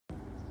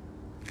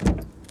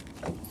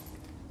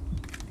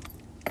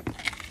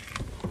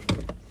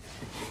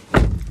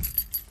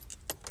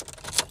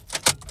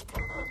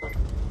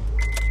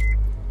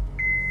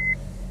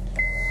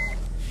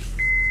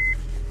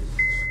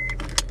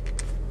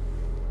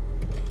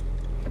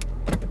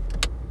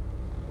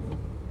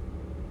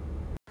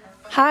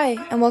Hi,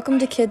 and welcome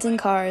to Kids in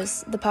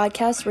Cars, the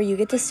podcast where you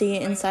get to see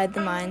inside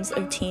the minds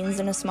of teens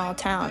in a small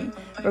town,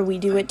 where we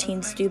do what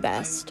teens do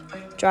best,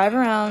 drive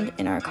around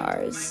in our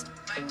cars.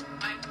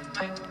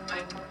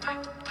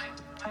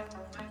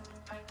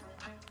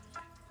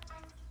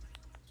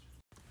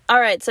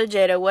 Alright, so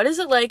Jada, what is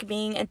it like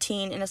being a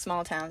teen in a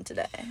small town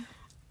today? I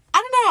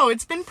don't know,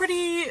 it's been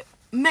pretty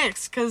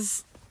mixed,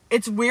 because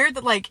it's weird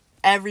that,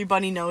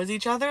 everybody knows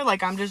each other.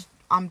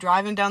 I'm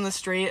driving down the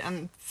street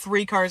and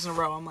 3 cars in a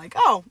row. I'm like,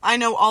 oh, I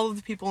know all of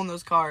the people in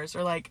those cars.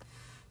 Or,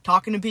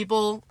 talking to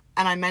people,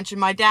 and I mention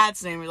my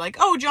dad's name. We're like,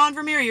 oh, John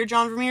Vermeer, you're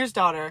John Vermeer's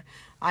daughter.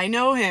 I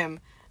know him.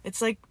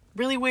 It's,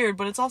 really weird,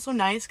 but it's also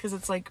nice, because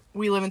it's,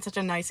 we live in such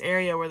a nice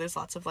area where there's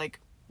lots of,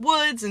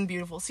 woods and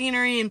beautiful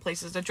scenery and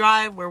places to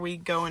drive where we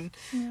go and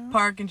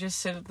park and just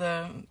sit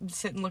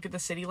and look at the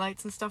city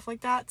lights and stuff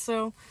like that.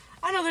 So,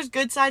 I know there's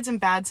good sides and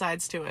bad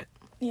sides to it.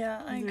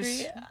 Yeah, I agree.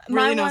 Really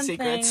My no one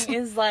secrets. thing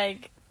is,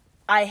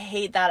 I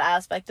hate that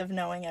aspect of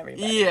knowing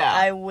everybody. Yeah.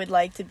 I would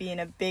like to be in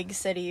a big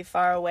city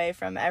far away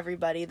from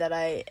everybody that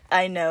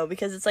I know,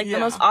 because it's the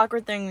most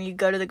awkward thing when you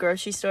go to the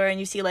grocery store and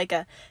you see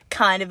a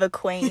kind of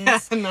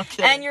acquaintance. Yeah, no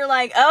kidding. And you're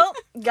like, oh,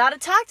 gotta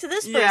talk to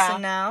this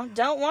person now.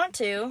 Don't want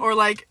to. Or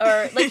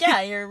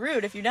you're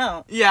rude if you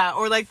don't. Yeah,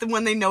 or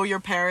when they know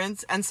your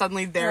parents and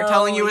suddenly they're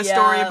telling you a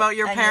story about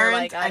your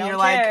parents and you're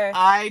like,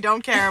 I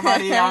don't care,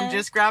 buddy. I'm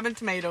just grabbing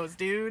tomatoes,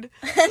 dude.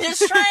 I'm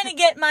just trying to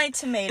get my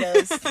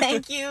tomatoes.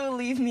 Thank you.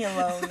 Leave me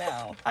alone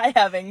now. I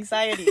have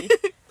anxiety.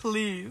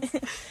 Please.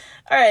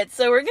 All right,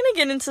 so we're going to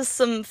get into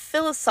some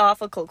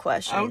philosophical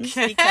questions.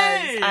 Okay.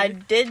 Because I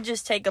did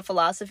just take a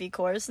philosophy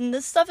course, and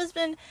this stuff has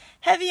been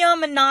heavy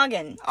on my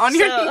noggin. On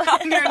your noggin.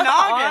 On the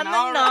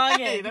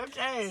noggin. Right,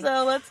 okay.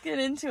 So let's get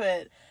into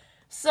it.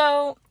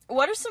 So,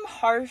 what are some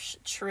harsh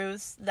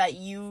truths that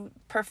you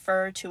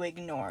prefer to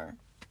ignore?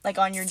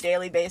 On your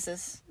daily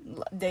basis,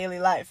 daily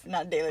life,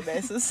 not daily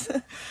basis.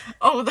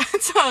 Oh,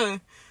 that's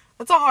a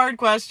hard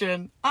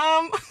question.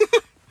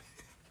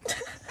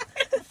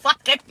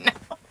 Fucking no.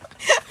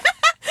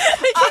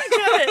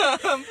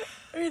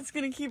 It's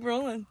gonna keep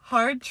rolling.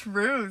 Hard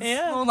truths.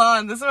 Yeah. Hold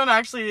on. This one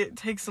actually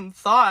takes some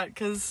thought,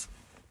 because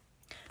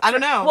I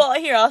don't know. Well,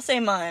 here, I'll say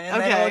mine,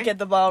 and then we'll get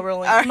the ball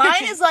rolling. All right.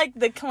 Mine is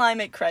the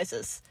climate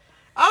crisis.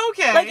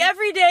 Okay.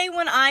 Every day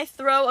when I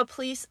throw a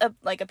piece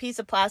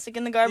of plastic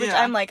in the garbage,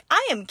 Yeah. I'm like,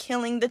 I am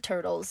killing the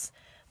turtles.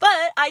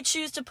 But I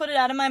choose to put it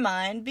out of my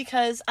mind,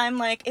 because I'm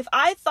like, if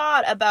I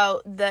thought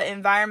about the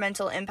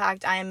environmental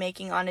impact I am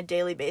making on a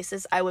daily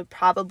basis, I would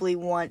probably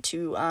want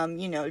to,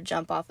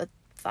 jump off a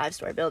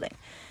 5-story building.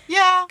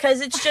 Yeah. Because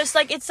it's just,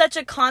 it's such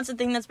a constant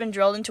thing that's been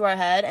drilled into our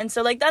head. And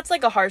so, that's,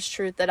 a harsh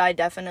truth that I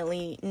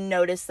definitely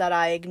notice that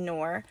I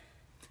ignore.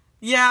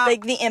 Yeah.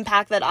 The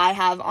impact that I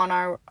have on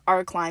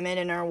our climate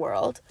and our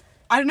world.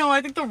 I don't know,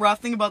 I think the rough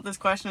thing about this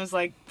question is,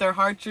 they're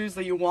hard truths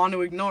that you want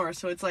to ignore,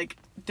 so it's,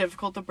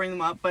 difficult to bring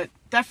them up, but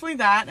definitely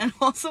that, and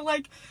also,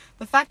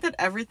 the fact that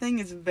everything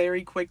is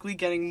very quickly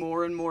getting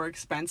more and more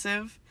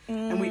expensive,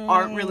 and we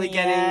aren't really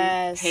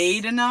getting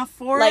paid enough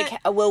for it.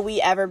 Will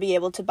we ever be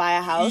able to buy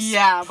a house?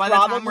 Yeah, by the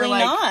time we're,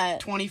 not.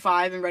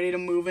 25 and ready to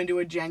move into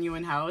a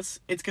genuine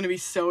house, it's gonna be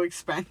so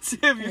expensive.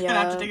 You're gonna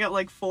have to take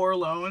out, 4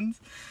 loans,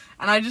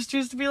 and I just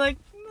choose to be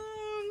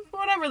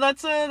whatever,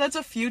 that's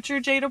a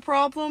future Jada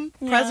problem.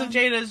 Yeah. Present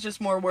Jada is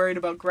just more worried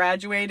about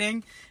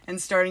graduating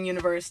and starting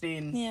university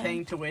and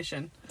paying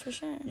tuition. For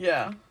sure.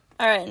 Yeah.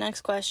 Alright,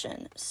 next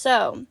question.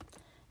 So,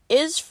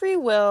 is free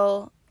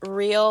will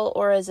real,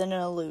 or is it an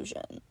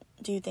illusion?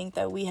 Do you think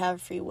that we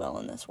have free will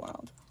in this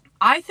world?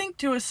 I think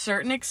to a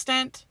certain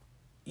extent,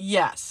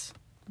 yes.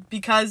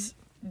 Because,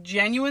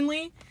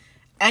 genuinely,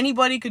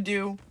 anybody could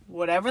do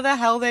whatever the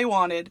hell they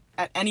wanted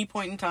at any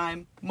point in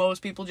time.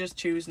 Most people just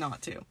choose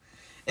not to.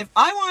 If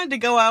I wanted to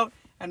go out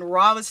and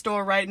rob a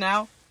store right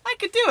now, I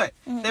could do it.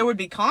 Mm-hmm. There would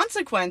be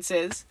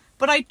consequences,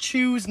 but I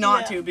choose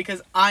not to,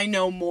 because I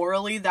know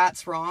morally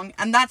that's wrong,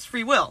 and that's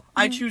free will. Mm-hmm.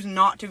 I choose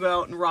not to go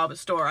out and rob a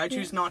store. I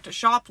choose not to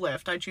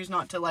shoplift. I choose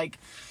not to,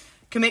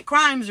 commit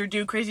crimes or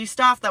do crazy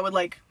stuff that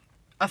would,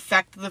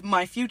 affect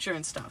my future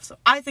and stuff. So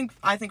I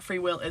think free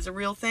will is a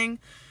real thing.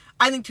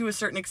 I think to a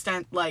certain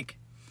extent,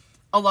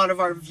 a lot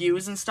of our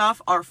views and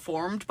stuff are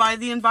formed by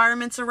the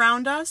environments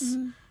around us,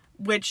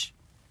 which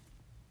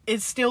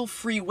is still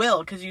free will,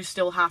 because you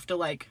still have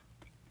to,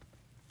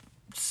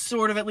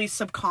 sort of at least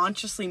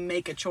subconsciously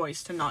make a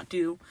choice to not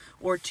do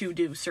or to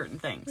do certain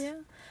things.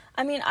 Yeah.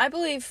 I mean, I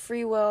believe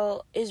free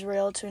will is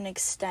real to an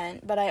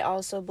extent, but I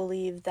also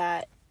believe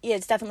that,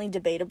 it's definitely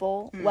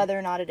debatable whether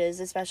or not it is,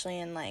 especially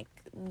in,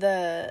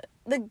 the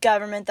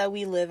government that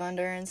we live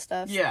under and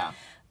stuff. Yeah.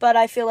 But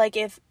I feel like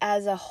if,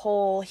 as a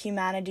whole,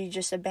 humanity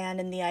just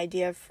abandoned the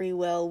idea of free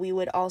will, we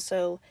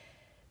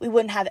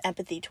wouldn't have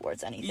empathy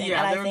towards anything.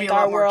 Yeah, and there I would think be a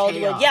lot our more world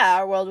chaos.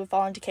 our world would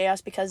fall into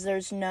chaos, because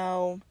there's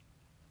no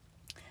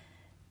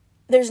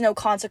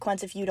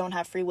consequence if you don't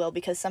have free will,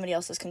 because somebody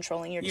else is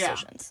controlling your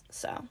decisions.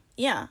 So,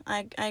 yeah,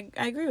 I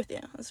agree with you.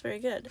 That's very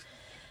good.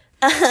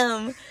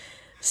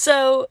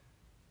 So,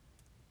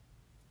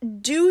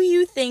 do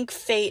you think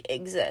fate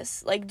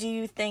exists? Do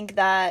you think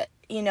that,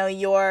 you know,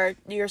 your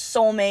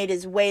soulmate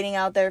is waiting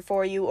out there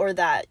for you, or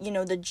that, you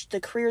know, the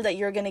career that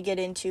you're going to get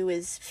into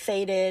is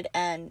fated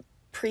and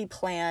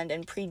pre-planned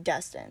and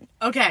predestined?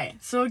 Okay,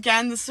 so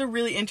again, this is a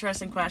really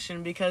interesting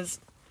question, because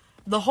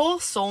the whole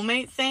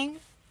soulmate thing,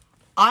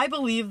 I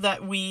believe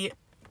that we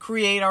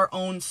create our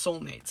own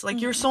soulmates.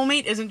 Like, your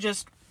soulmate isn't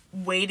just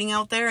waiting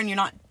out there and you're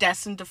not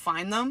destined to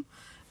find them,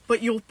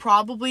 but you'll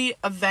probably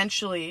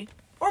eventually,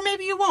 or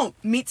maybe you won't,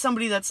 meet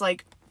somebody that's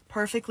like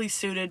perfectly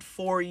suited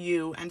for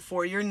you and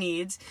for your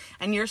needs,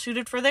 and you're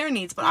suited for their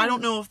needs. But I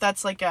don't know if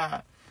that's like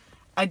a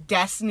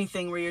destiny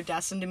thing where you're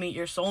destined to meet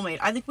your soulmate.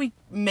 I think we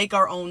make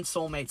our own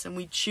soulmates, and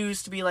we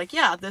choose to be like,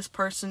 yeah, this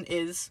person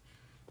is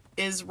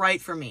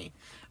right for me.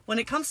 When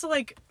it comes to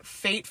like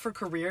fate for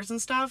careers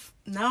and stuff,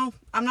 no,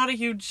 I'm not a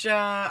huge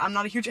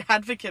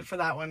advocate for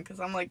that one, because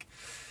I'm like,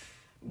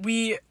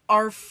 we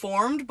are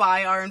formed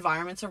by our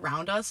environments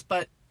around us,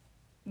 but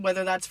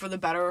whether that's for the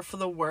better or for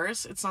the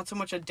worse, it's not so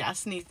much a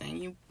destiny thing.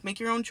 You make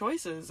your own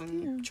choices,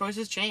 and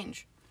choices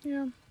change.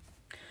 Yeah.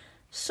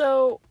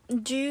 So,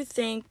 do you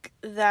think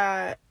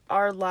that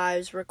our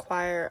lives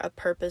require a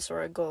purpose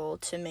or a goal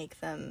to make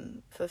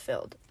them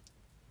fulfilled?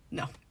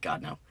 No.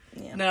 God, no.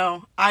 Yeah.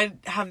 No. I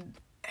have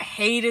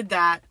hated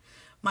that.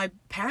 My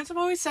parents have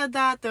always said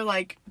that. They're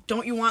like,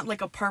 don't you want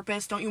like a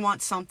purpose? Don't you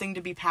want something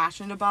to be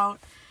passionate about?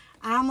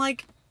 And I'm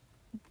like,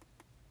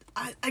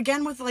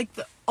 again, with like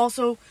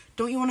also,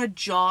 don't you want a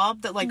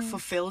job that like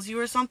fulfills you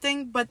or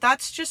something? But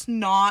that's just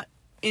not,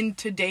 in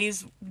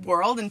today's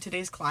world, in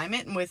today's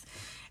climate, and with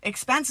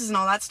expenses and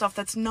all that stuff,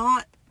 that's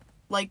not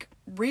like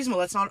reasonable.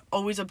 That's not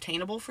always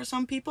obtainable for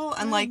some people.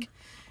 And like,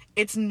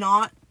 it's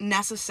not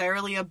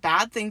necessarily a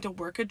bad thing to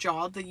work a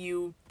job that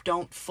you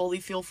don't fully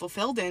feel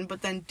fulfilled in,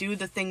 but then do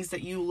the things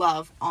that you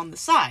love on the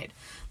side.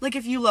 Like,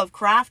 if you love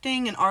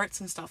crafting and arts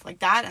and stuff like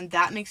that, and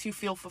that makes you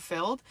feel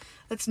fulfilled,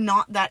 that's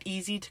not that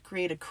easy to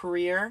create a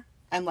career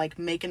and like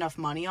make enough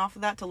money off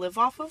of that to live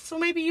off of. So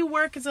maybe you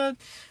work as a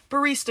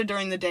barista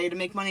during the day to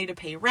make money to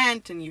pay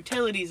rent and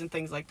utilities and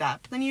things like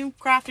that. But then you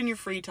craft in your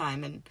free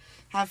time and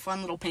have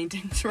fun little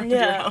paintings around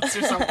your house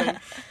or something.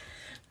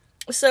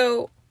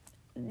 So,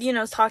 you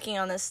know, talking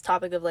on this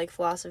topic of like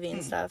philosophy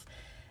and stuff,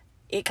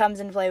 it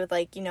comes into play with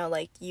like, you know,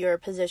 like your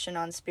position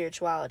on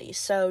spirituality.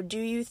 So do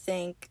you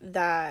think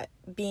that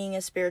being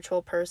a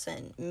spiritual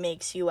person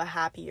makes you a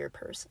happier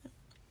person?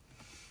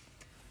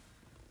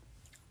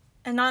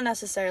 And not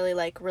necessarily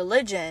like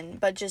religion,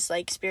 but just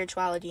like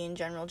spirituality in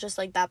general, just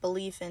like that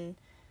belief in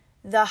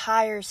the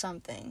higher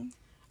something.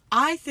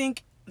 I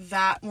think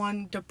that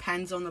one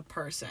depends on the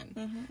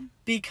person.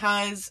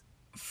 Because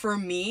for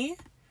me,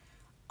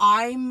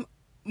 I'm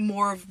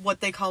more of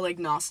what they call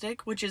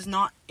agnostic, which is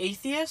not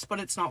atheist, but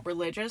it's not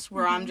religious,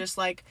 where I'm just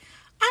like,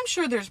 I'm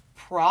sure there's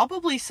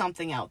probably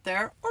something out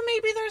there, or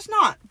maybe there's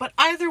not. But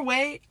either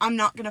way, I'm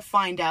not going to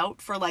find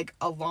out for like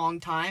a long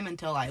time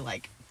until I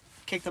like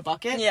kick the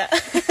bucket. Yeah.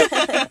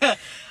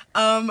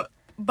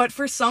 But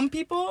for some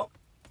people,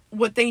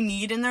 what they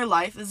need in their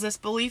life is this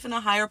belief in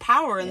a higher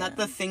power, and that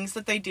the things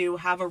that they do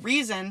have a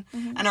reason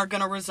and are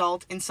going to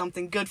result in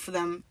something good for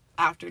them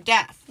after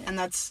death. And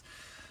that's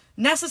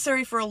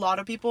necessary for a lot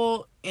of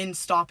people in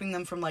stopping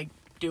them from like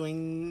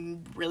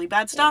doing really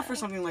bad stuff or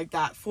something like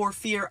that, for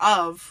fear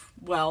of,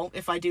 well,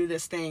 if I do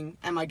this thing,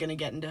 am I going to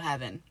get into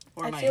heaven?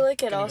 Or I feel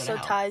like it also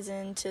ties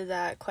into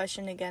that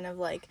question again of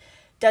like,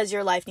 does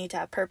your life need to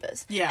have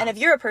purpose? Yeah. And if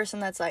you're a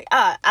person that's like,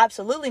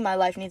 absolutely my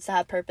life needs to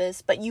have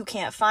purpose, but you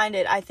can't find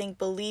it, I think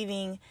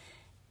believing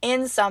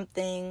in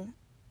something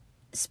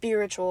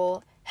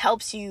spiritual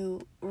helps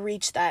you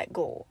reach that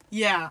goal.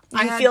 Yeah.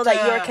 You feel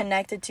that you're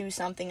connected to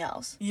something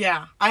else.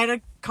 Yeah. I had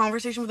a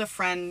conversation with a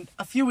friend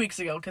a few weeks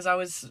ago,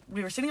 because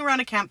we were sitting around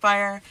a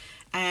campfire,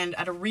 and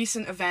at a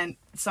recent event,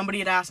 somebody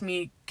had asked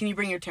me, can you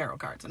bring your tarot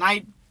cards? And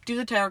I do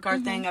the tarot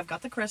card thing. I've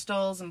got the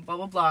crystals and blah,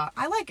 blah, blah.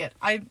 I like it.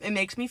 It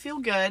makes me feel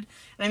good,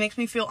 and it makes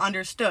me feel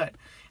understood.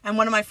 And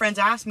one of my friends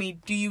asked me,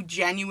 do you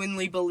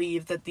genuinely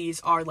believe that these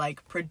are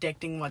like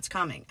predicting what's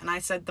coming? And I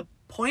said, the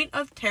point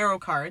of tarot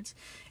cards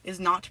is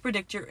not to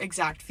predict your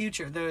exact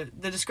future. The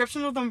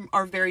descriptions of them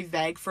are very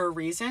vague for a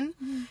reason,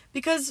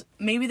 because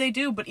maybe they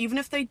do, but even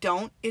if they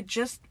don't, it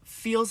just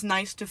feels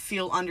nice to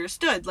feel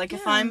understood. Like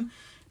if I'm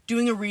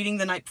doing a reading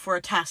the night before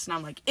a test and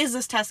I'm like, is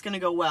this test going to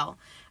go well?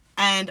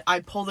 And I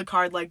pull the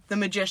card like the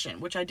Magician,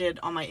 which I did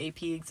on my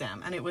AP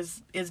exam, and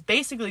is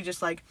basically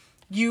just like,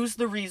 use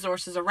the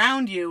resources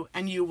around you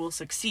and you will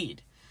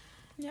succeed.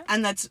 Yeah.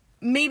 And that's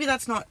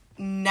not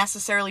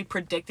necessarily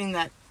predicting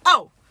that,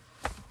 oh,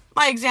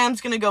 my exam's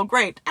going to go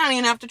great. I don't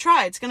even have to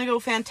try. It's going to go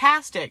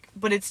fantastic.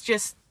 But it's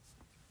just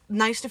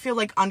nice to feel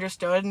like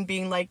understood and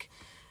being like,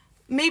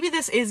 maybe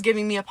this is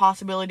giving me a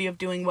possibility of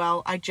doing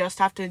well. I just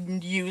have to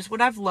use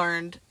what I've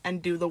learned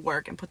and do the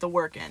work and put the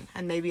work in.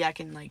 And maybe I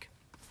can like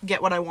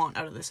get what I want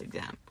out of this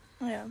exam.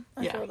 Yeah,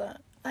 I feel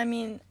that. I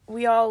mean,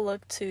 we all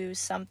look to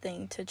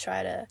something to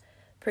try to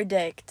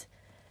predict,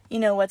 you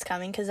know, what's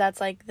coming, because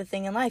that's like the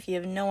thing in life. You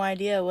have no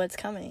idea what's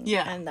coming.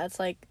 Yeah. And that's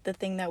like the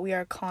thing that we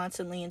are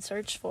constantly in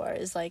search for,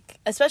 is like,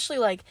 especially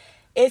like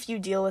if you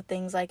deal with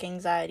things like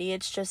anxiety.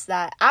 It's just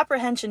that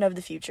apprehension of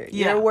the future.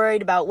 Yeah. You're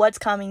worried about what's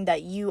coming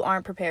that you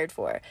aren't prepared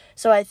for.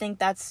 So I think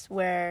that's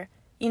where,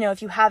 you know,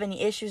 if you have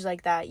any issues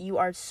like that, you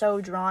are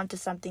so drawn to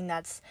something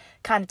that's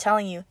kind of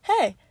telling you,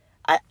 hey,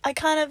 I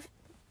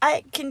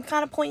can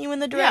kind of point you in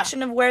the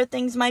direction of where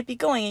things might be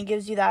going. It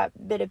gives you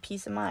that bit of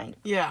peace of mind.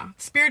 Yeah.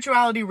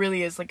 Spirituality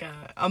really is like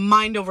a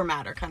mind over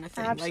matter kind of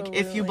thing. Absolutely. Like,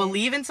 if you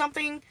believe in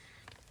something,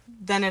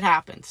 then it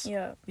happens.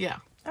 Yeah. Yeah.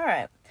 All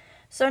right.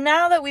 So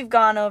now that we've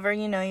gone over,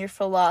 you know, your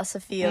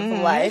philosophy of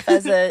life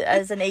as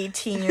an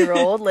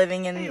 18-year-old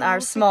living in our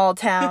small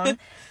town,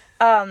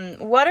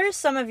 what are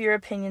some of your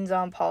opinions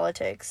on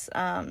politics?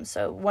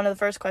 So one of the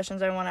first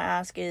questions I want to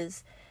ask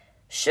is,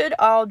 should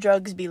all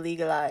drugs be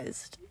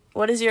legalized?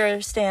 What is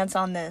your stance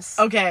on this?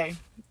 Okay.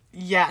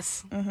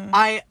 Yes.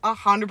 I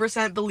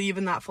 100% believe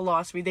in that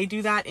philosophy. They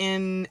do that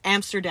in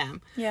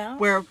Amsterdam. Yeah.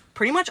 Where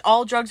pretty much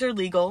all drugs are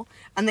legal,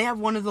 and they have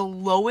one of the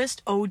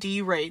lowest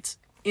OD rates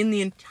in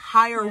the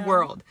entire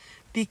world.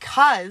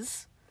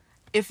 Because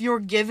if you're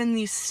given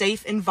these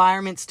safe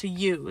environments to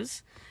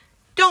use,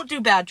 don't do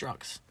bad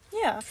drugs.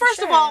 Yeah. First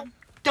of all,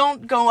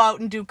 don't go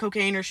out and do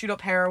cocaine or shoot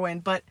up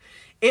heroin, but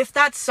if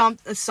that's some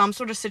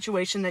sort of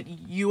situation that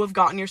you have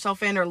gotten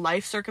yourself in or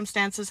life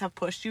circumstances have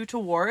pushed you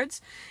towards,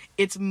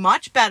 it's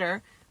much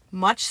better,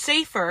 much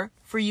safer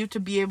for you to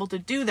be able to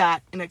do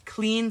that in a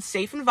clean,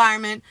 safe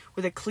environment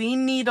with a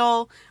clean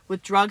needle,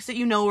 with drugs that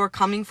you know are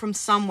coming from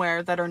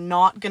somewhere that are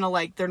not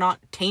gonna, they're not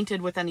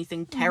tainted with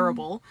anything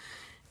terrible.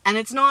 And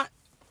it's not,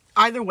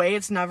 either way,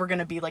 it's never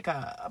gonna be like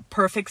a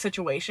perfect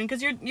situation,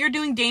 because you're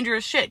doing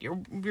dangerous shit.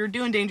 You're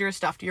doing dangerous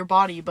stuff to your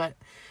body, but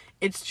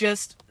it's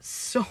just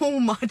so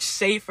much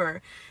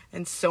safer,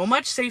 and so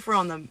much safer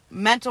on the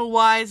mental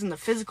wise and the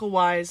physical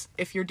wise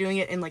if you're doing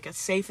it in like a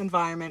safe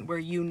environment where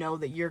you know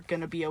that you're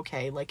gonna be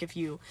okay. Like, if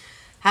you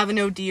have an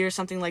OD or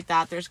something like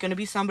that, there's gonna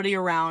be somebody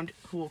around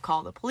who will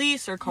call the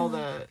police or call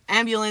the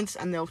ambulance,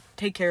 and they'll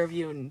take care of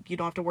you, and you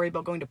don't have to worry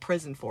about going to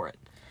prison for it.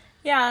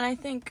 Yeah, and I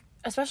think,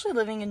 especially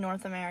living in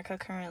North America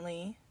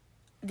currently,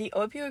 the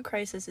opioid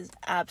crisis is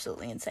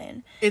absolutely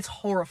insane. It's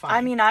horrifying. I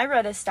mean, I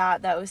read a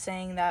stat that was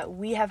saying that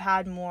we have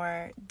had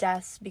more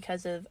deaths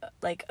because of,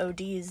 like,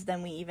 ODs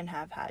than we even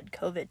have had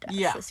COVID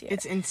deaths this year.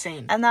 It's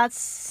insane. And that's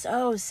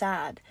so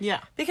sad. Yeah.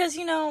 Because,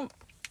 you know,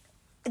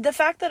 the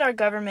fact that our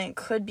government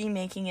could be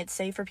making it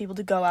safe for people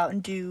to go out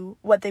and do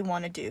what they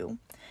want to do.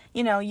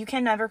 You know, you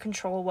can never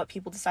control what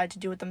people decide to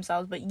do with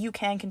themselves, but you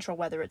can control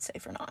whether it's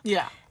safe or not.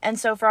 Yeah. And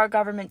so for our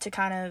government to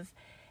kind of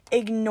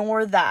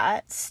ignore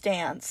that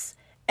stance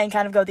and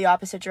kind of go the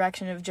opposite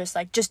direction of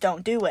just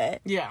don't do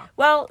it. Yeah.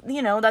 Well,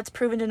 you know, that's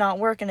proven to not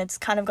work, and it's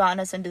kind of gotten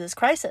us into this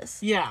crisis.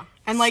 Yeah.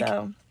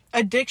 And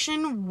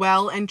addiction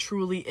well and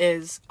truly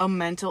is a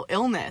mental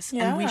illness.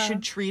 Yeah. And we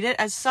should treat it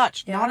as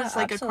such, not as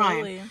like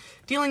absolutely. a crime.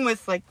 Dealing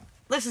with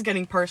this is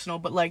getting personal,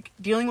 but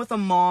dealing with a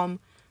mom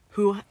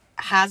who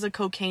has a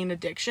cocaine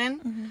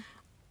addiction,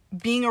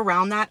 being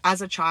around that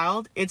as a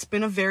child, it's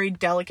been a very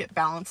delicate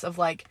balance of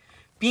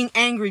being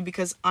angry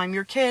because I'm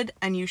your kid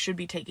and you should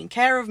be taking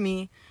care of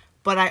me.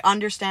 But I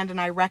understand and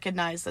I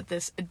recognize that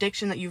this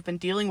addiction that you've been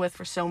dealing with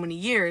for so many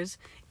years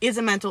is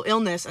a mental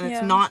illness. And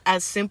it's not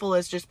as simple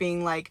as just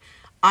being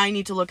I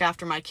need to look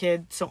after my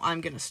kid, so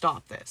I'm going to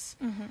stop this.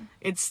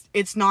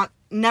 It's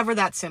never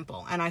that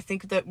simple. And I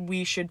think that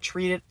we should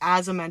treat it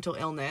as a mental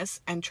illness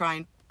and try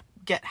and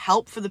get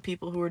help for the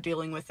people who are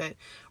dealing with it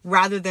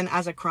rather than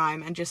as a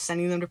crime and just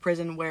sending them to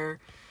prison where,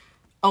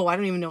 I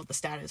don't even know what the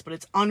stat is, but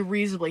it's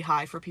unreasonably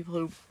high for people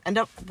who end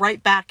up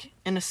right back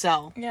in a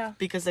cell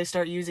because they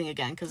start using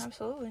again, because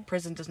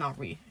prison does not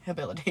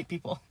rehabilitate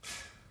people.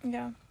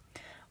 Yeah.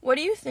 What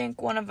do you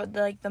think one of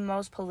the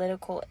most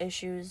political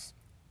issues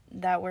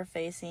that we're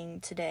facing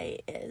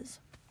today is?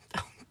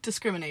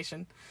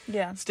 Discrimination.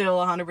 Yeah. Still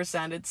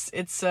 100%.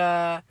 It's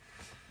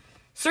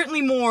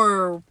certainly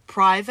more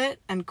private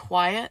and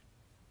quiet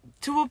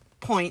to a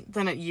point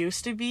than it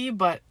used to be,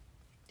 but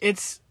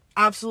it's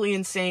absolutely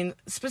insane,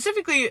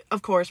 specifically,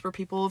 of course, for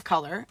people of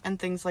color and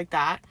things like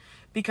that,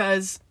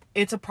 because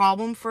it's a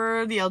problem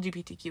for the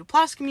LGBTQ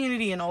plus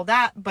community and all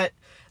that, but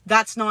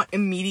that's not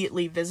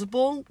immediately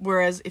visible,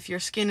 whereas if your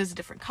skin is a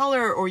different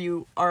color or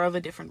you are of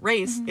a different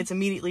race, it's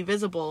immediately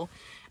visible,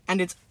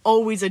 and it's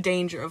always a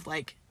danger of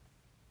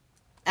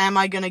am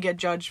I gonna get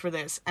judged for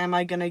this? Am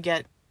I gonna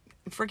get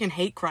freaking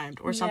hate crimed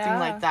or something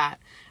like that?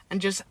 And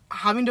just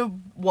having to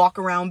walk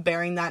around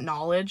bearing that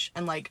knowledge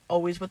and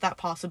always with that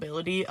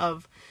possibility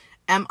of,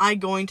 am I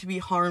going to be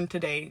harmed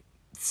today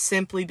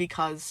simply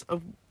because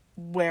of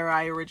where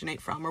I originate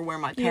from or where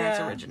my parents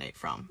originate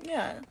from?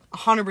 Yeah.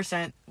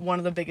 100% one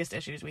of the biggest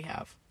issues we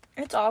have.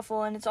 It's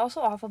awful, and it's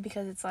also awful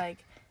because it's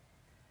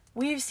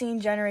we've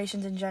seen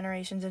generations and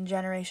generations and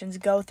generations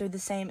go through the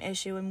same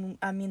issue, and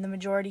I mean the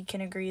majority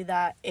can agree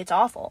that it's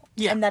awful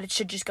and that it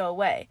should just go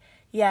away.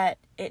 Yet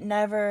it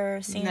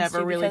never seems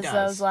to, really because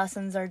does. those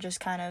lessons are just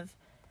kind of,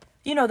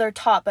 they're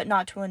taught but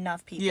not to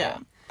enough people. Yeah.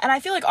 And I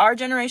feel like our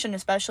generation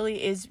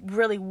especially is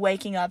really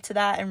waking up to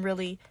that and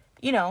really,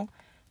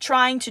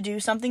 trying to do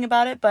something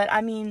about it. But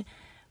I mean,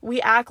 we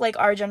act like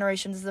our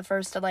generation is the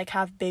first to, like,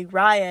 have big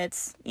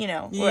riots. You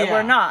know, Yeah.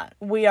 we're not.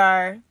 We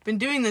are... Been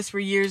doing this for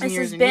years and This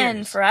years has and been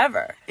years.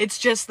 forever. It's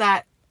just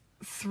that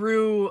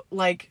through,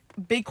 like,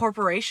 big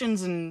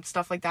corporations and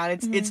stuff like that,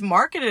 it's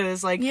marketed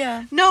as, like,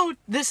 Yeah. no,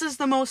 this is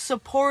the most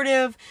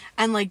supportive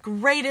and, like,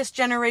 greatest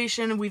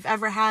generation we've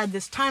ever had,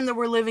 this time that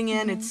we're living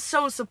in. It's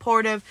so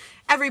supportive.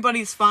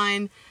 Everybody's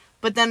fine.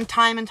 But then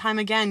time and time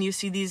again, you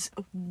see these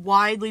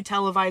widely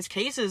televised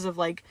cases of,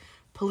 like,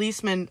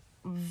 policemen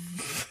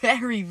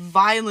very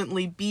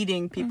violently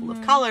beating people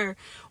of color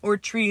or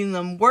treating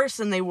them worse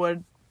than they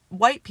would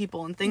white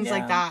people and things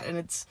like that. And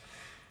it's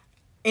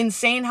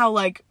insane how,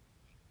 like,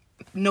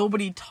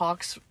 nobody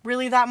talks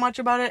really that much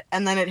about it,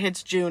 and then it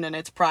hits June and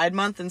it's Pride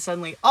Month, and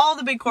suddenly all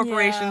the big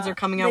corporations are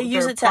coming out They with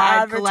use their it to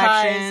Pride advertise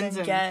collections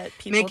and get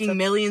people making to-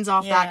 millions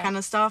off that Yeah. kind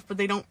of stuff, but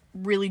they don't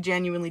really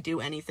genuinely do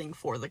anything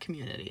for the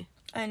community.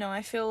 I know,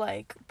 I feel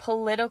like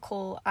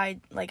political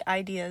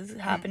ideas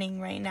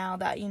happening right now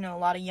that, you know, a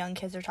lot of young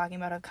kids are talking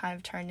about have kind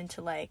of turned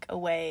into, like, a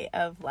way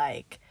of,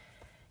 like,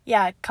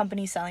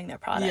 companies selling their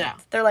product. Yeah.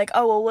 They're like,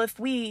 oh, well, if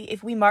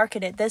we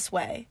market it this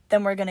way,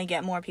 then we're gonna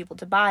get more people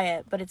to buy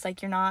it. But it's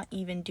like, you're not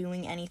even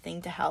doing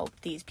anything to help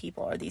these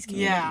people or these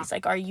communities. Yeah.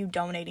 Like, are you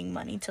donating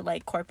money to,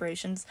 like,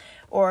 corporations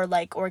or,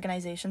 like,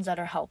 organizations that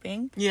are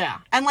helping? Yeah.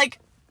 And, like,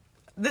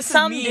 this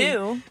Some is mean.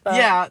 do, but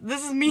yeah,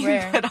 this is mean,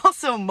 rare. but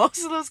also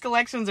most of those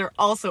collections are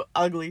also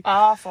ugly.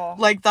 awful.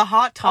 Like, the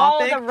Hot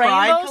Topic the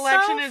Pride rainbow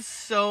collection stuff? is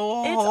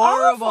so It's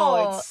horrible.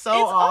 awful. It's so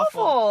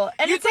awful.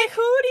 And You it's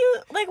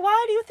like,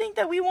 why do you think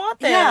that we want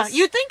this? Yeah,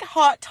 you'd think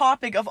Hot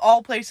Topic, of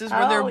all places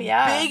where their Oh,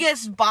 yeah.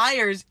 biggest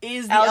buyers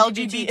is the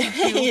LGBT.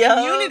 LGBTQ Yup,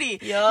 community.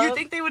 yup. You'd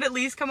think they would at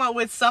least come out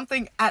with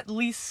something at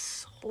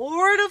least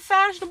sort of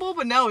fashionable,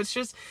 but no, it's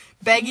just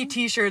baggy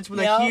t-shirts with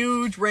Yup. a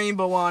huge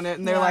rainbow on it,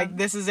 and they're Yeah. like,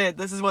 this is it.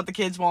 This is what the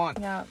kids want.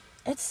 Yeah,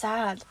 it's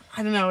sad.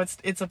 I don't know,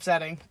 it's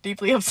upsetting.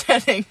 Deeply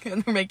upsetting,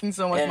 and they're making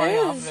so much It money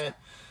off is. of it.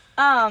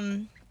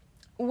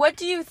 What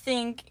do you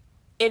think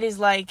it is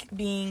like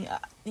being,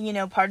 you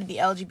know, part of the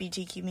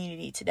LGBT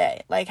community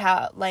today?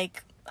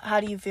 How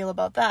do you feel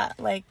about that?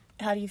 Like,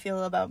 how do you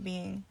feel about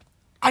being...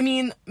 I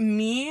mean,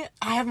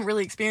 I haven't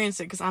really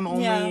experienced it because I'm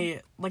only,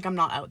 like, I'm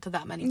not out to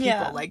that many people.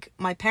 Yeah. Like,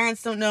 my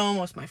parents don't know,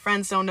 most of my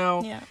friends don't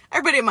know. Yeah.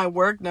 Everybody at my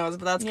work knows,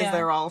 but that's because Yeah.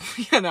 they're all,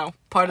 you know,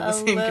 part of the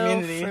same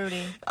community.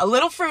 Fruity. A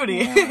little fruity,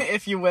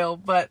 if you will.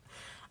 But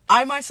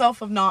I myself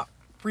have not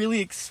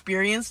really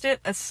experienced it,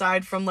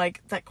 aside from,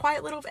 like, that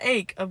quiet little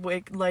ache of,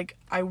 like,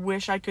 I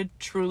wish I could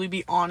truly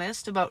be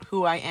honest about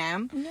who I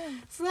am. Yeah.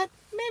 So that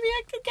maybe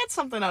I could get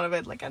something out of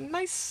it, like a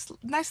nice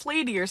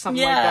lady or something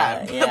Yeah,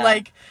 like that. yeah. But,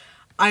 like,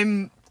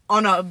 I'm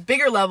on a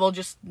bigger level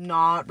just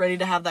not ready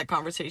to have that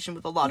conversation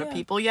with a lot of Yeah.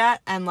 people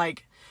yet. And,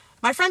 like,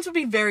 my friends would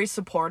be very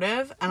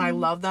supportive, and Mm-hmm. I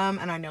love them,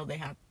 and I know they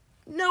have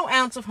no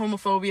ounce of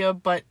homophobia,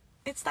 but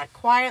it's that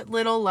quiet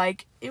little,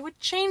 like, it would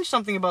change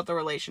something about the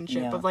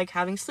relationship Yeah. of, like,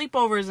 having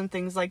sleepovers and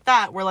things like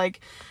that, where, like,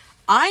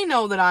 I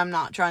know that I'm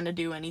not trying to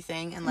do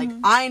anything, and, like,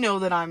 Mm-hmm. I know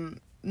that I'm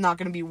not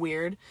gonna be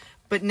weird,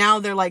 but now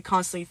they're, like,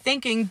 constantly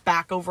thinking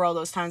back over all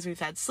those times we've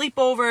had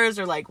sleepovers,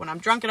 or, like, when I'm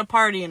drunk at a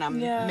party and I'm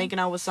Yeah. making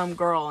out with some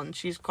girl, and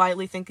she's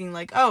quietly thinking,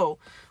 like, oh,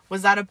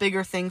 was that a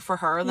bigger thing for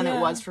her than it Yeah.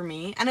 was for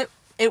me? And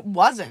it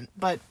wasn't,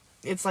 but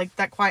it's, like,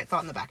 that quiet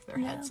thought in the back of their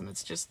Yeah. heads, and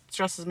it's just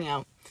stresses me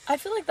out. I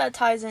feel like that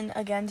ties in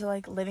again to,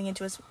 like, living in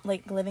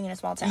a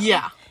small town.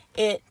 Yeah.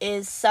 It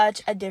is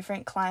such a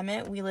different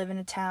climate. We live in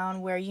a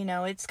town where, you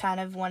know, it's kind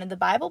of one of the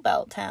Bible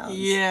Belt towns.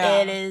 Yeah.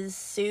 It is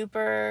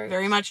super...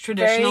 Very much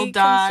traditional very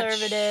Dutch.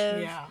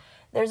 conservative. Yeah.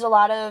 There's a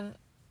lot of,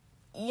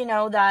 you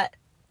know, that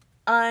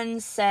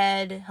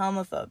unsaid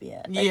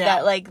homophobia. Like Yeah.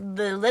 that, like,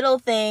 the little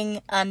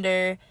thing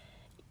under...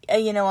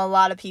 you know, a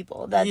lot of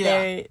people that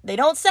Yeah. they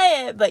don't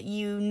say it, but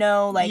you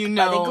know, like, You by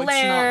know the it's not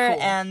glare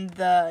cool. and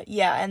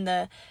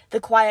the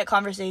quiet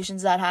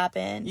conversations that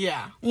happen.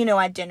 Yeah. You know,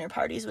 at dinner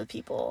parties with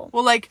people.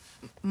 Well, like,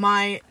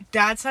 my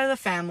dad's side of the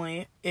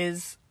family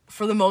is,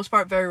 for the most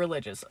part, very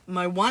religious.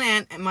 My one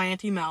aunt, my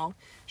Auntie Mel,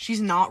 she's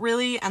not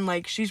really, and,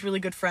 like, she's really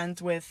good friends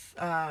with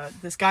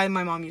this guy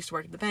my mom used to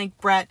work at the bank,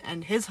 Brett,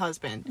 and his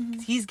husband. Mm-hmm.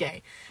 He's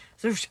gay.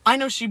 So I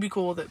know she'd be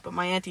cool with it, but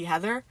my Auntie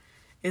Heather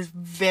is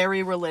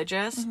very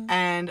religious, Mm-hmm.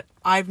 and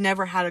I've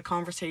never had a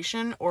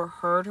conversation or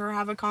heard her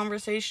have a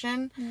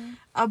conversation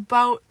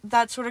about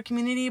that sort of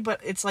community,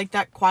 but it's, like,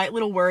 that quiet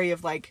little worry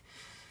of, like,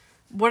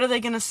 what are they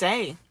gonna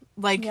say?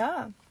 Like,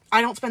 Yeah. I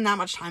don't spend that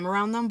much time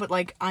around them, but,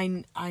 like,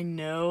 I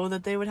know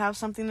that they would have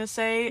something to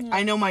say. Yeah.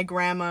 I know my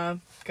grandma,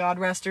 God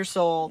rest her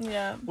soul,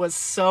 Yeah. was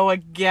so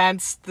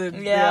against the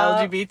Yeah.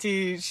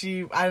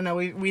 LGBT. I don't know,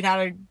 we'd had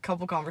a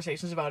couple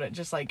conversations about it,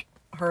 just, like,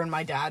 her and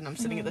my dad, and I'm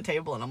sitting at the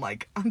table, and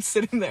I'm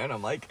sitting there, and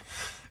I'm like,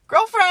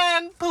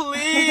 girlfriend,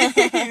 please,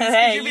 could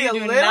Hey, you be you a do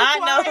little not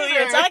know who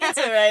you're quieter?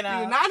 talking to right now.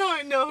 You do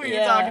not know who you're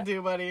Yeah. talking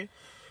to, buddy.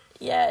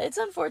 Yeah, it's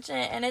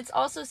unfortunate, and it's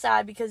also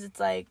sad because it's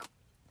like,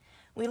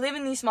 we live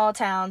in these small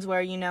towns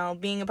where, you know,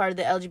 being a part of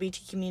the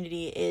LGBT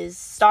community is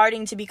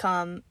starting to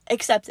become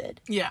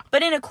accepted, Yeah.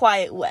 but in a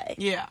quiet way.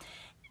 Yeah.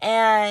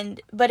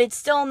 But it's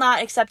still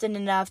not accepted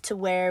enough to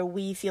where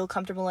we feel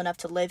comfortable enough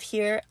to live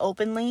here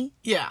openly.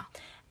 Yeah.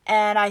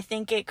 And I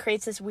think it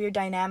creates this weird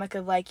dynamic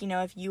of, like, you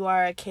know, if you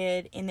are a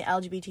kid in the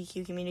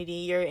LGBTQ community,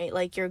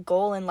 your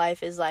goal in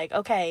life is, like,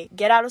 okay,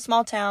 get out of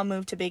small town,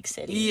 move to big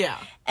city. Yeah.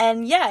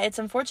 And, yeah, it's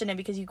unfortunate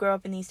because you grow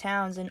up in these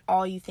towns and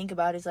all you think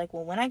about is, like,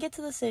 well, when I get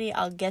to the city,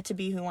 I'll get to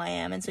be who I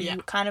am. And so you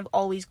kind of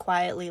always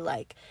quietly,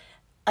 like,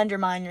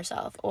 undermine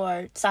yourself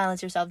or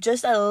silence yourself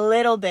just a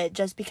little bit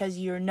just because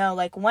you know,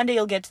 like, one day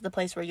you'll get to the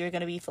place where you're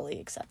going to be fully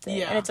accepted.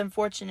 Yeah. And it's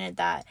unfortunate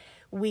that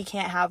we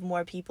can't have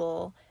more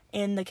people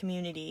in the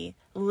community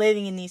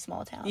living in these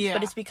small towns. Yeah.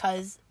 But it's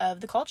because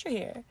of the culture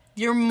here.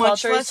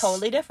 Culture is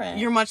totally different.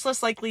 You're much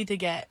less likely to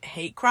get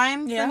hate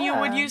crime than you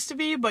would Yeah. used to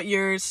be, but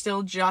you're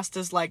still just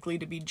as likely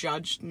to be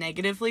judged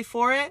negatively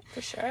for it.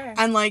 For sure.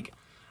 And, like,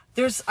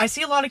 I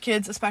see a lot of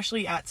kids,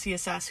 especially at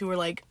CSS, who are,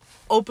 like,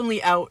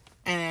 openly out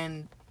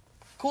and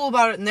cool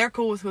about it, and they're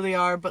cool with who they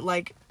are, but,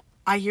 like,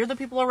 I hear the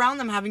people around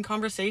them having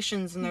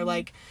conversations, and they're,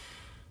 like,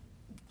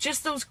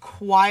 just those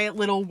quiet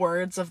little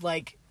words of,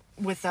 like,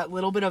 with that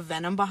little bit of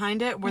venom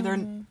behind it, where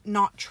they're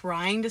not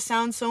trying to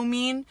sound so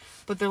mean,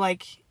 but they're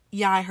like,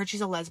 yeah, I heard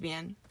she's a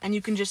lesbian. And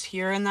you can just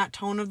hear in that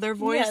tone of their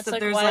voice that like,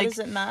 there's, why like, does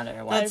it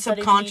matter? Why that does that even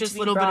need subconscious to be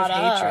little bit of brought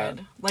up?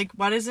 hatred. Like,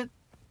 why does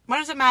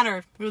it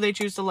matter who they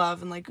choose to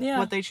love and, like, Yeah.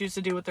 what they choose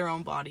to do with their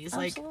own bodies?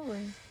 Absolutely.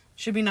 Like,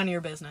 should be none of your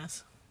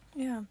business.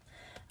 Yeah.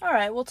 All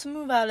right, well, to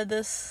move out of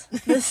this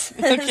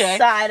Okay.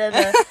 side of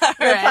the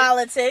Right.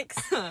 politics,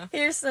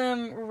 here's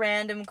some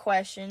random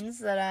questions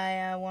that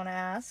I want to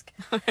ask.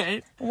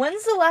 Alright.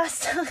 When's the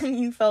last time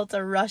you felt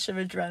a rush of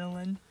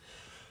adrenaline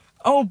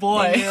Oh,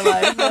 boy. in your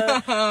life?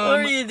 What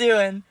were you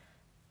doing?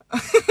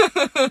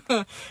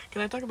 Can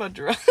I talk about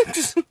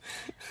drugs?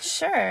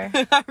 Sure,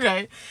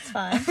 Alright. it's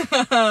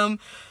fine.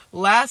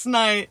 Last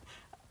night,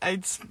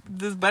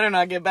 this better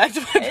not get back to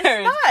my It's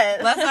parents.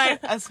 not. Last night,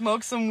 I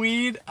smoked some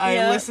weed. I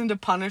Yeah. listened to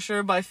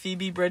Punisher by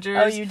Phoebe Bridgers.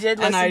 Oh, you did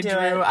listen and I to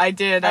drew. it. I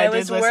did. I did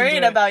was listen worried to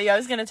it. about you. I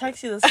was gonna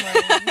text you this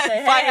morning and say,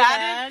 "Hey, If I man,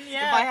 hadn't,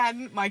 yeah, if I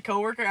hadn't, my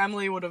coworker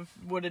Emily would have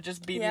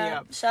just beat me yeah."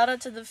 up. Shout out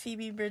to the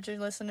Phoebe Bridger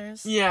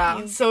listeners. Yeah,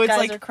 you so it's guys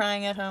like- are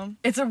crying at home.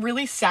 It's a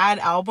really sad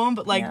album,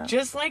 but, like, Yeah.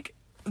 just, like,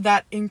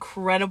 that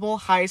incredible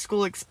high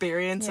school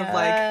experience of,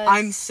 like, Yes.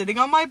 I'm sitting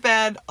on my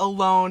bed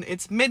alone,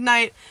 it's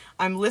midnight,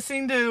 I'm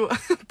listening to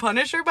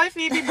Punisher by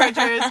Phoebe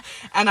Bridgers,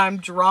 and I'm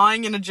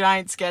drawing in a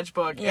giant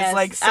sketchbook. Yes, It's,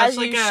 like, such, as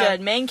like, you should.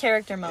 Main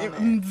character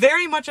moment.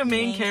 very much a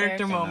main Main character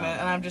character moment,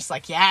 and I'm moment. just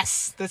like,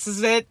 yes, this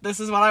is it,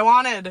 this is what I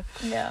wanted.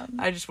 Yeah.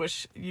 I just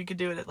wish you could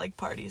do it at, like,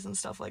 parties and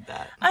stuff like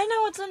that. I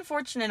know, it's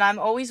unfortunate. I'm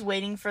always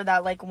waiting for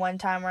that, like, one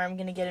time where I'm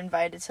gonna get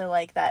invited to,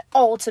 like, that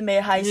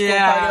ultimate high school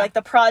Yeah. party, like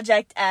the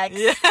Project X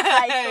Yeah,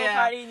 high school yeah.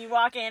 party, and you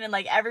walk in and,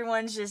 like,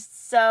 everyone's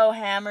just so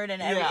hammered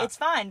and Yeah. it's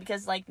fine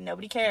because, like,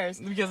 nobody cares.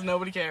 Because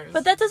nobody cares.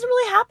 But that doesn't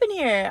really happen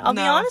here. I'll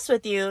be No. honest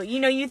with you. You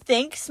know, you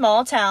think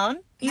small town.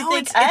 You no,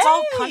 think, it's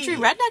all "Hey, country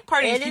redneck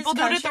parties. it is People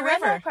do it at the country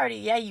redneck river. Party.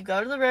 Yeah, you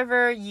go to the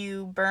river,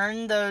 you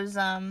burn those,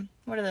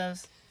 what are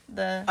those?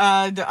 The...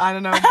 I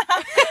don't know.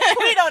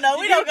 we don't know.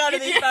 We don't go to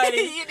these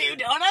parties. You do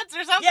donuts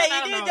or something? Yeah,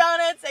 I you don't do know.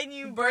 donuts and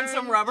you Burn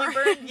some rubber?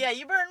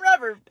 You burn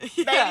rubber.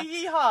 Yeah.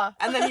 Baby, yeehaw.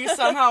 And then you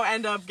somehow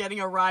end up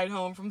getting a ride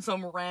home from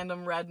some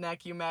random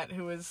redneck you met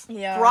who is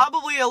Yeah.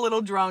 probably a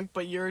little drunk,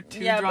 but you're too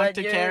drunk but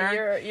to you're,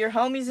 care. You're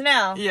homies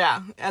now.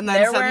 Yeah, and then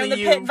They're wearing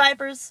suddenly the Pit you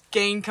Vipers.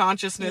 gain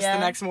consciousness Yeah. the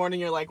next morning.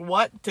 You're like,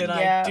 what did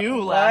I Yeah, do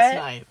what last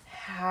night?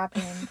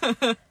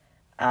 happened?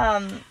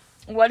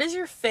 What is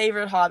your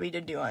favorite hobby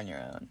to do on your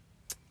own?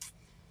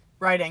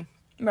 Writing.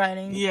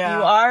 Writing. Yeah.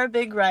 You are a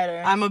big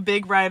writer. I'm a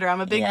big writer.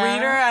 I'm a big Yeah.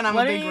 reader, and I'm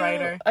What a are big you-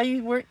 writer.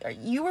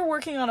 You were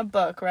working on a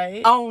book,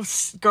 right? Oh,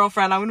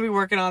 girlfriend, I'm gonna be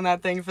working on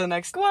that thing for the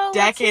next Well, let's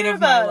decade hear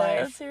of my about it. life.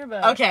 Let's hear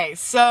about it. Okay,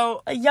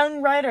 so A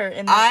young writer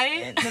in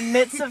the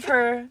midst of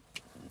her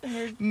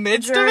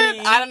midst journey.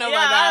 of it, I don't know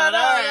Yeah, about that.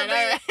 I don't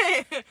know.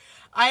 All right.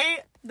 I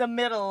the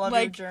middle of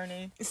your Like,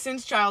 journey.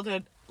 since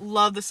childhood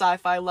love the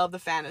sci-fi, love the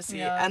fantasy,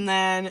 Yeah. and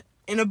then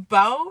in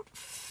about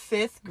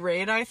 5th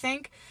grade, I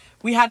think,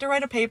 we had to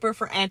write a paper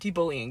for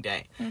anti-bullying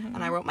day. Mm-hmm.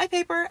 And I wrote my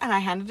paper and I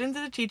handed it in to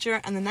the teacher,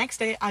 and the next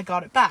day I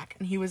got it back,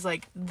 and he was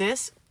like,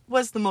 "This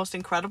was the most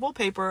incredible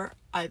paper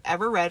I've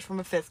ever read from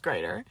a 5th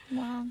grader,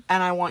 Wow.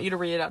 and I want you to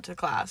read it out to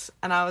class."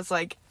 And I was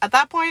like, at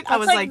that point, I That's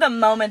was like like, the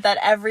moment that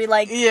every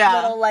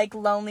Yeah.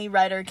 little lonely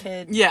writer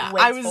kid Yeah,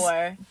 waits I was-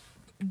 for.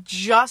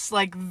 just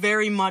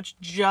very much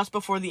just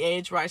before the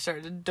age where I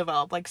started to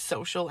develop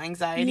social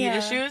anxiety Yeah.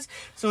 issues.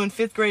 So in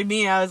 5th grade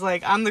me, I was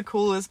like, I'm the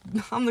coolest bitch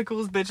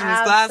in this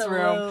classroom.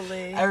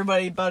 Absolutely.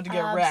 Everybody about to get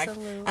wrecked.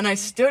 Absolutely. And I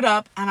stood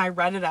up and I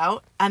read it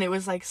out, and it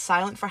was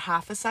silent for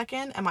half a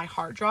second, and my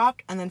heart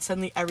dropped, and then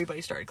suddenly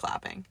everybody started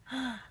clapping.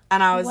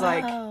 And I was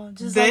Wow,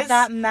 just this, like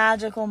that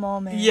magical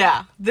moment.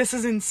 yeah, this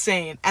is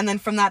insane. And then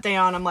from that day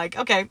on, I'm like,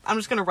 okay, I'm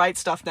just gonna write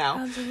stuff now.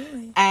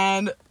 Absolutely.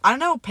 And I don't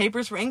know,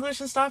 papers for English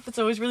and stuff, it's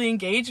always really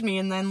engaged me.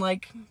 And then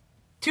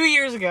 2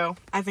 years ago,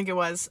 I think it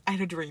was, I had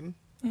a dream.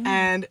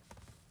 And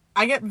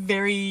I get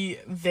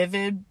very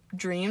vivid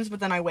dreams, but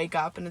then I wake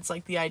up and it's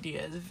the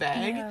idea is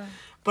vague. Yeah.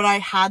 But I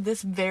had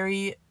this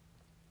very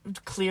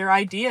clear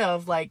idea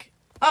of like,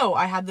 oh,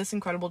 I had this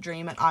incredible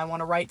dream and I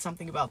want to write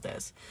something about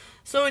this.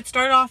 So it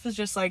started off as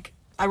just like,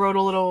 I wrote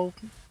a little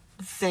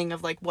thing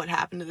of like what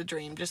happened to the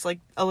dream, just like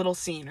a little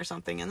scene or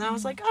something, and then I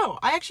was like, oh,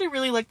 I actually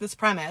really like this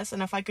premise,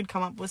 and if I could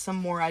come up with some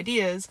more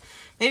ideas,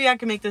 maybe I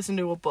could make this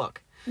into a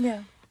book.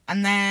 Yeah.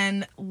 And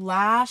then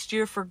last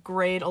year for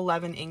grade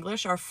 11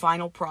 English, our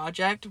final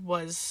project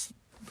was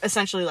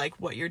essentially like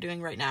what you're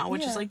doing right now,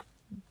 which is like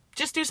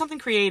just do something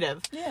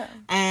creative. Yeah.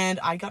 And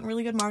I got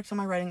really good marks on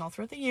my writing all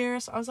throughout the year,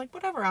 so I was like,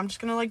 whatever, I'm just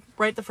gonna like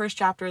write the first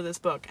chapter of this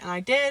book. And I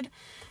did,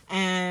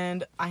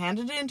 and I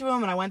handed it into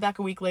him, and I went back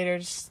a week later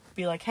to just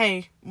be like,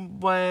 hey,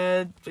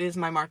 what is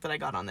my mark that I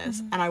got on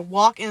this? And I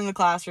walk into the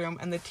classroom,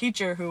 and the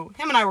teacher, who,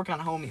 him and I were kind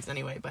of homies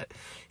anyway, but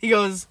he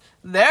goes,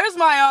 there's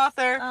my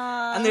author.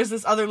 And there's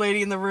this other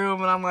lady in the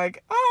room, and I'm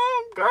like,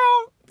 girl,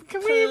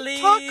 can we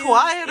talk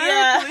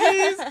quieter,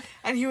 please?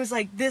 And he was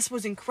like, this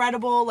was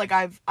incredible. Like,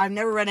 I've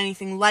never read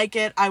anything like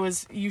it.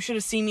 You should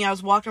have seen me. I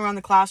was walking around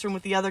the classroom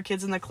with the other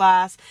kids in the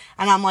class,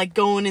 and I'm like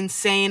going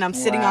insane. I'm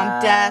sitting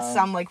on desks.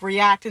 I'm like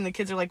reacting. The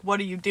kids are like, what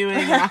are you doing?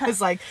 And I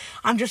was like,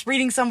 I'm just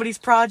reading somebody's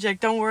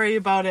project. Don't worry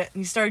about it. And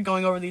he started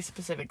going over these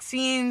specific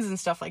scenes and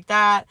stuff like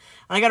that.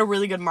 And I got a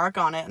really good mark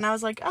on it. And I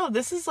was like, oh,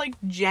 this is like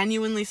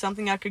genuinely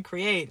something I could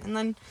create. And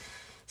then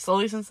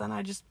slowly since then,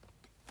 I just,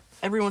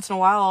 every once in a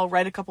while I'll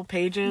write a couple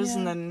pages,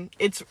 and then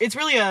it's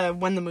really a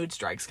when the mood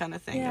strikes kind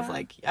of thing of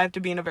like, I have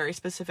to be in a very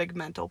specific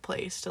mental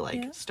place to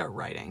like start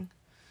writing.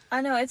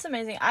 I know, it's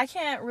amazing. I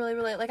can't really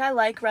relate. Like, I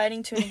like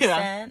writing to an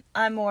extent.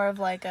 I'm more of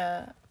like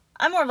an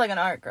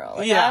art girl.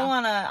 Like,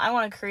 I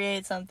wanna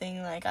create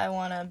something. Like, I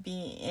wanna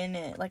be in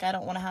it. Like, I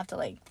don't wanna have to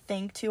like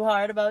think too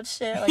hard about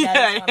shit. Like,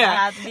 I just wanna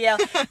have to be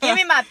able, give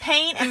me my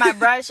paint and my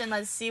brush and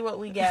let's see what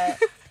we get.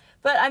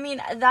 But I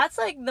mean, that's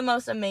like the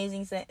most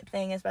amazing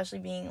thing, especially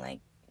being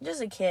like just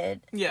a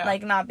kid. Yeah.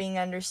 Like, not being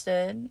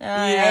understood.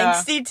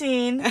 Angsty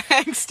teen.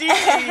 Angsty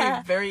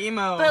teen. Very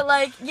emo. But,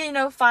 like, you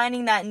know,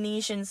 finding that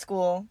niche in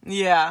school.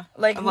 Yeah.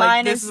 Like,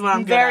 mine is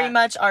very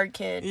much art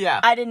kid. Yeah.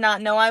 I did not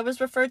know I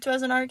was referred to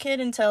as an art kid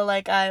until,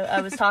 like,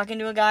 I was talking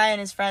to a guy and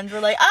his friends were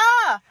like,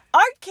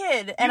 art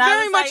kid! And you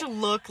very much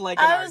look like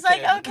an art kid. I was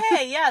like,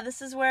 okay, yeah,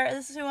 this is who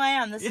I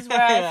am. This is where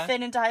I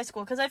fit into high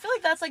school. Because I feel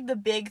like that's, like, the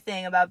big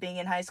thing about being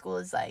in high school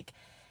is, like,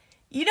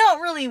 you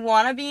don't really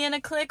want to be in a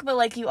clique, but,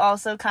 like, you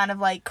also kind of,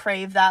 like,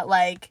 crave that,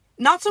 like,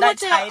 not so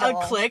much a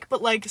clique,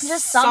 but, like,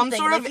 just some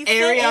sort of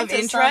area of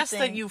interest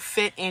that you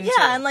fit into.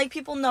 Yeah, and, like,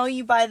 people know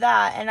you by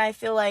that, and I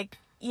feel like,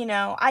 you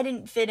know, I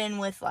didn't fit in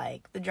with,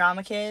 like, the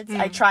drama kids.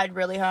 I tried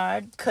really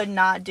hard. Could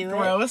not do it.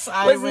 Gross.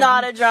 Was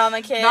not a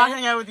drama kid. Not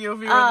hang out with you if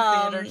you were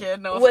a theater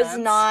kid, no was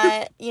offense.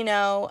 not, you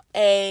know,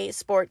 a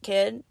sport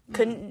kid.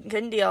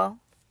 Couldn't deal.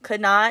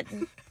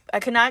 I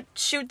could not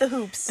shoot the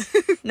hoops.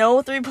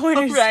 No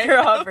 3-pointers for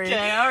Aubrey.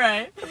 Okay,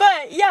 alright.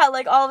 But, yeah,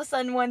 like, all of a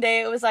sudden, one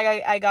day, it was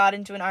like I got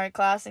into an art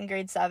class in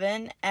grade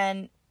 7,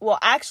 and, well,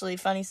 actually,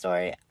 funny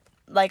story,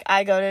 like,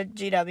 I go to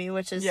GW,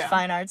 which is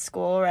fine arts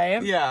school,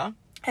 right? Yeah.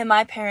 And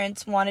my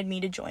parents wanted me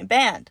to join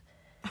band.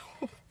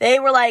 They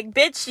were like,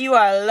 bitch, you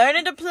are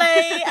learning to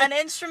play an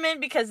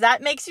instrument because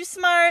that makes you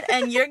smart,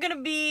 and you're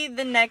gonna be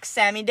the next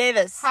Sammy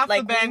Davis. Half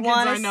like, the band kids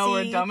I know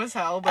are dumb as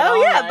hell,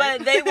 but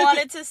but they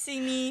wanted to see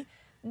me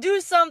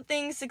do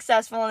something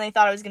successful, and they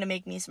thought it was going to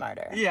make me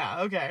smarter.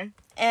 Yeah, okay.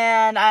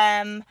 And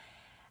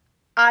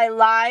I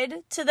lied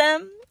to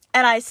them,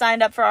 and I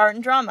signed up for art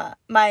and drama,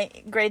 my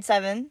grade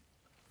 7.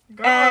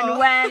 Girl. And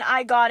when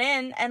I got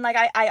in, and, like,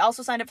 I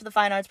also signed up for the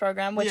fine arts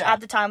program, which at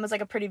the time was,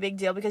 like, a pretty big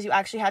deal because you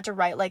actually had to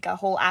write, like, a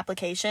whole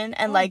application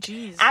and,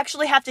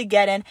 actually have to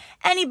get in.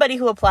 Anybody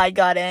who applied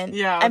got in.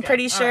 Yeah, okay. I'm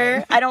pretty sure.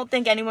 Right. I don't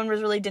think anyone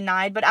was really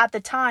denied, but at the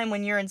time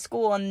when you're in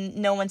school and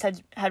no one's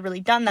had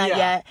really done that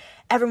yet,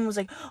 everyone was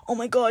like, oh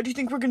my god, do you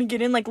think we're gonna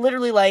get in? Like,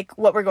 literally, like,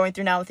 what we're going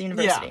through now with the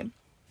university. Yeah.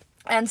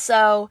 And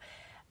so,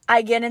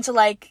 I get into,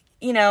 like,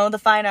 you know, the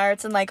fine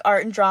arts and, like,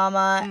 art and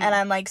drama, and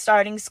I'm, like,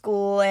 starting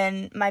school,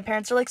 and my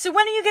parents are like, so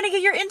when are you gonna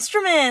get your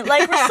instrument?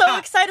 Like, we're so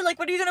excited, like,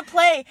 what are you gonna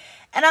play?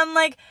 And I'm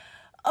like,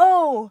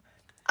 oh,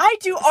 I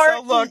do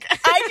art,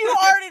 I do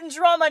art and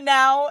drama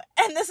now,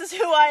 and this is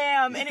who I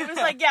am. And it was,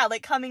 like,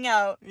 like, coming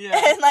out,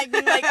 and, like,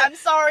 being like, I'm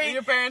sorry. And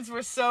your parents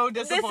were so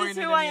disappointed. This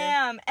is who I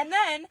am. And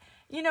then,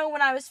 you know,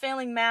 when I was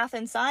failing math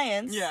and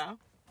science,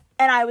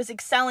 and I was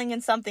excelling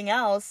in something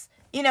else,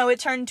 you know, it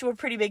turned into a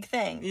pretty big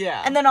thing.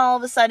 Yeah. And then all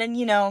of a sudden,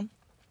 you know,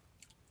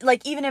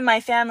 like, even in my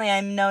family,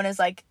 I'm known as,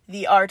 like,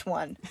 the art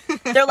one.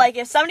 They're like,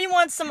 if somebody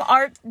wants some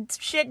art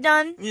shit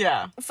done,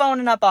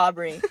 phoning up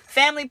Aubrey.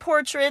 Family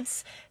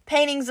portraits,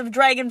 paintings of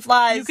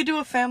dragonflies. You could do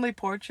a family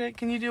portrait.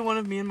 Can you do one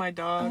of me and my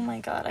dog? Oh my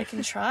god, I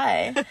can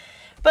try.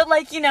 But,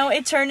 like, you know,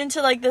 it turned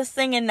into, like, this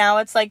thing, and now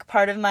it's, like,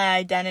 part of my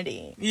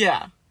identity.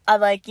 Yeah.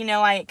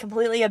 I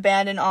completely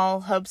abandoned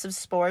all hopes of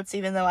sports,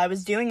 even though I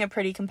was doing a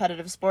pretty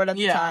competitive sport at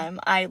the time.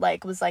 I,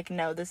 was like,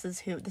 no, this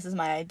is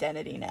my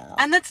identity now.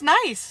 And that's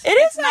nice.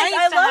 It's nice.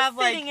 I love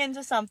fitting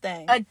into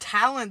something. A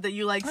talent that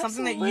you like,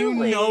 something that you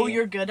know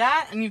you're good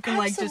at, and you can,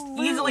 just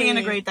easily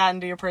integrate that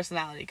into your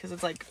personality, because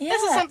it's like,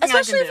 this is something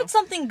especially I can if it's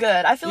something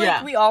good. I feel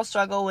like we all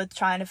struggle with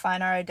trying to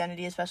find our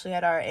identity, especially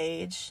at our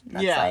age.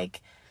 That's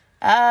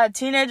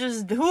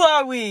teenagers, who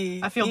are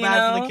we? I feel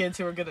bad for the kids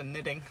who are good at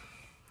knitting.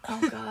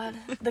 Oh, God.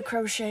 The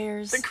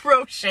crocheters.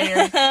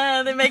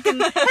 They're making...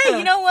 Hey,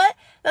 you know what?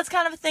 That's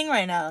kind of a thing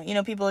right now.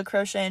 People are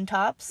crocheting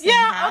tops and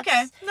hats.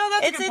 Okay. No,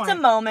 that's a good point. It's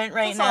a moment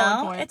right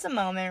now. It's a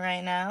moment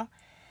right now.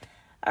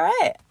 All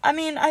right. I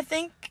mean, I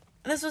think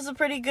this was a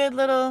pretty good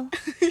little...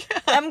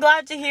 I'm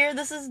glad to hear.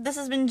 This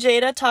has been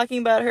Jada talking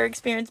about her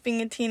experience being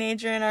a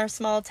teenager in our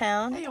small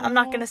town. Hey, I'm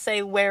not going to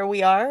say where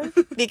we are,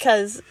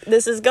 because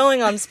this is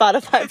going on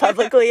Spotify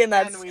publicly, and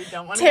that's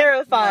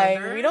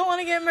terrifying. We don't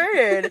want to get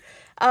murdered.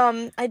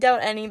 I doubt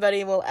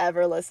anybody will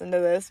ever listen to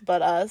this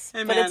but us.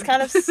 Hey, but it's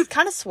kind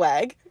of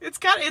swag. It's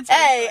kind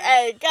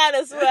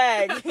of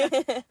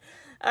swag.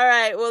 All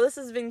right. Well, this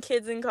has been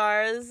Kids in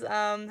Cars.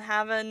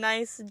 Have a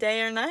nice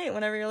day or night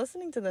whenever you're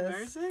listening to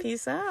this.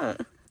 Peace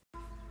out.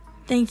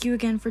 Thank you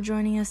again for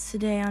joining us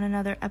today on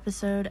another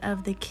episode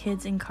of the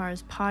Kids in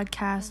Cars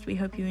podcast. We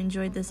hope you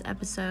enjoyed this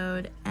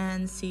episode,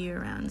 and see you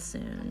around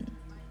soon.